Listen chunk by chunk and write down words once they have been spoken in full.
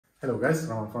Hello guys,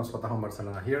 Ramon from Spotahome,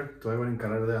 Barcelona here. Today we're in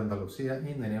Carrer de Andalucía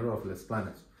in the neighborhood of Les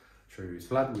Planes. Show you this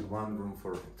flat with one room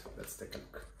for rent. Let's take a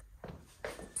look.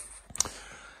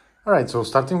 Alright, so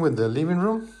starting with the living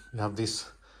room, you have this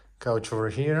couch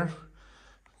over here,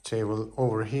 table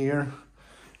over here,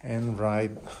 and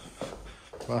right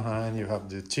behind you have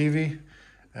the TV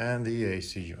and the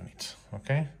AC unit.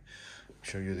 Okay,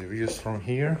 show you the views from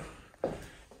here.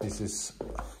 This is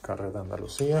Carrer de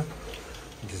Andalucía,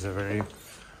 which is a very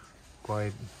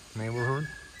quiet neighborhood.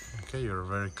 Okay, you're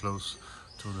very close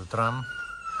to the tram,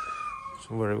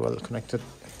 so very well connected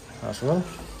as well.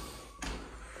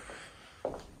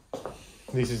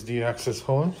 This is the access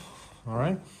hall. All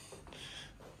right,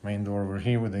 main door over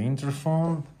here with the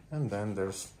interphone, and then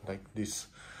there's like this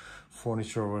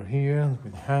furniture over here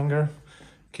with hanger,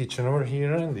 kitchen over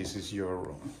here, and this is your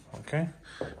room. Okay,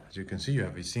 as you can see, you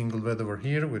have a single bed over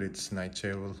here with its night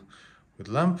table with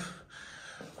lamp,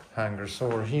 hangers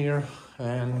over here,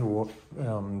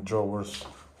 and drawers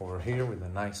over here with a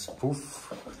nice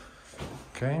poof.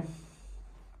 Okay,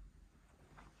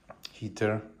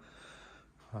 heater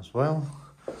as well.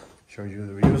 Show you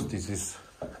the views. This is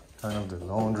kind of the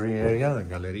laundry area, the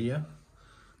galeria.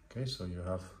 Okay, so you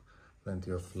have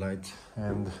plenty of light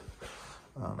and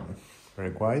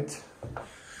very quiet.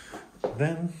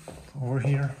 Then over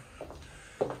here,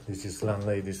 this is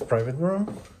landlady's private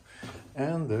room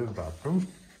and the bathroom.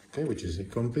 Okay, which is a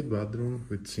complete bathroom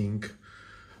with sink,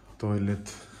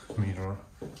 toilet, mirror,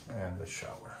 and a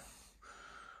shower.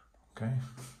 Okay,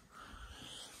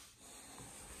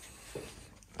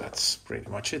 that's pretty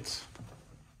much it.